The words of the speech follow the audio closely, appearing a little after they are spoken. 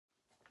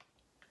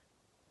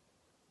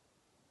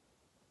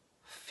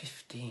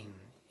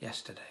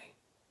yesterday.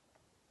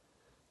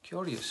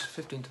 Curious,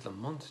 15th of the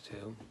month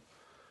too.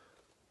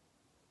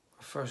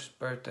 Her first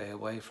birthday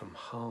away from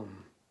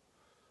home.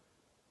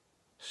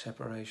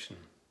 Separation.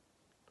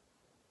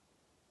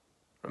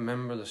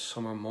 Remember the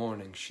summer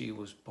morning she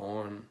was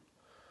born,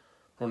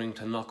 running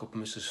to knock up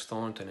Mrs.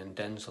 Thornton in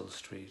Denzil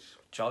Street.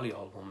 Jolly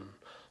old woman.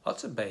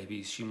 Lots of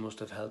babies she must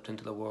have helped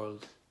into the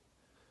world.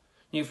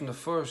 Knew from the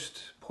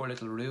first poor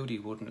little Rudy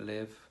wouldn't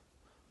live.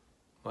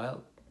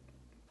 Well,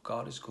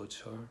 God is good,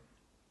 sir.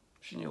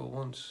 She knew it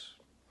once.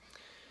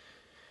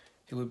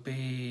 He would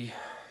be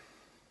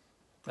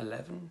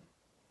 11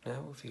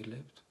 now if he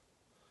lived.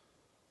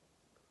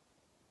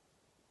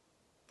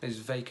 His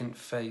vacant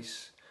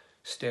face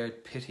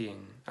stared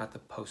pitying at the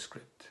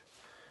postscript.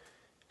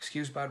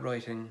 Excuse bad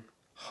writing,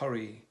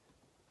 hurry,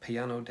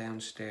 piano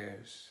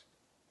downstairs.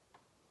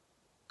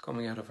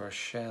 Coming out of her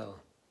shell.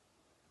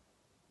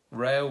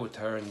 Row with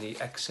her in the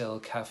XL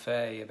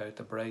cafe about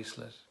the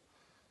bracelet.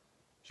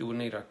 She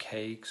wouldn't eat her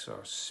cakes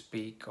or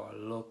speak or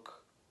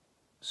look.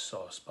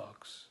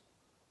 Saucebox.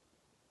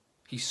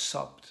 He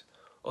sopped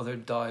other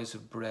dies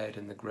of bread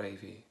in the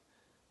gravy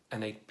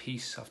and ate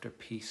piece after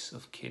piece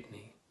of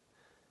kidney.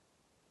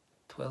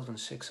 12 and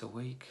 6 a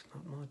week,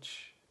 not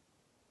much.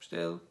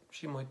 Still,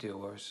 she might do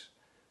worse.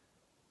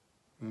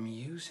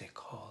 Music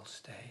hall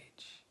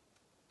stage.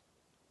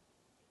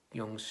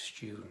 Young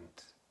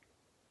student.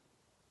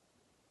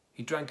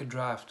 He drank a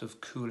draught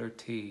of cooler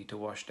tea to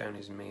wash down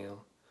his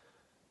meal.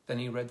 Then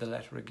he read the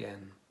letter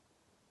again.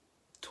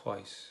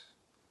 Twice.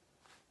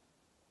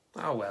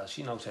 Oh well,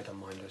 she knows how to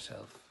mind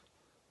herself.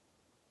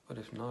 But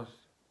if not,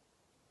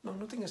 no,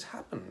 nothing has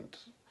happened.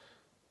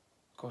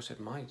 Of course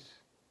it might.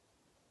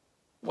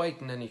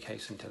 Wait in any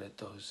case until it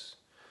does.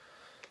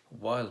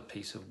 A wild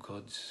piece of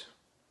goods.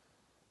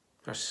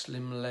 Her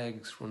slim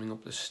legs running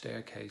up the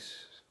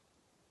staircase.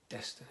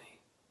 Destiny.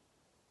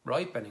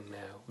 Ripening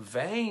now.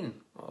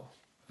 Vain. Oh,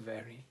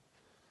 very.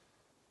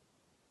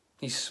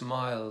 He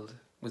smiled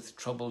with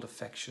troubled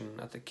affection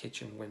at the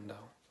kitchen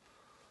window.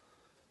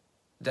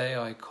 Day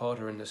I caught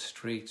her in the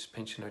streets,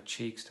 pinching her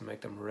cheeks to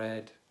make them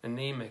red,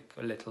 anemic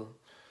a little,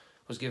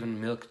 was given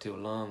milk too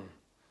long.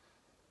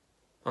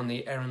 On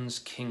the Erin's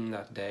King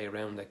that day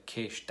round the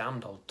Kish,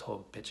 damned old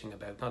tub pitching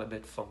about, not a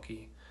bit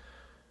funky.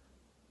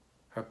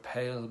 Her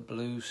pale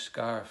blue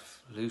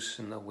scarf loose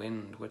in the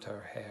wind with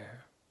her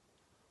hair.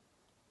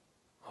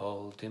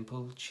 All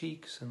dimpled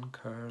cheeks and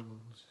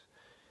curls,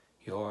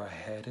 your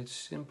head it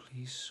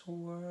simply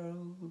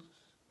swirls.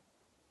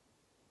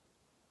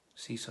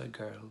 Seaside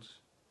girls,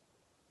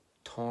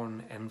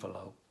 torn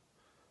envelope,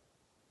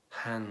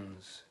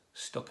 hands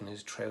stuck in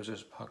his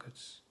trousers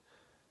pockets.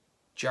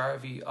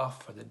 Jarvey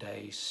off for the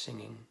day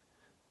singing.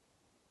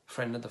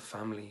 Friend of the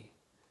family.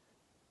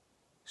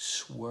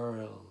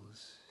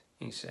 Swirls,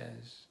 he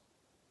says.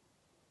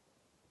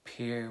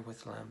 Pier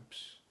with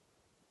lamps.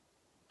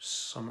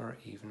 Summer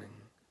evening.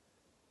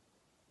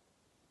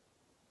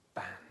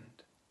 Band.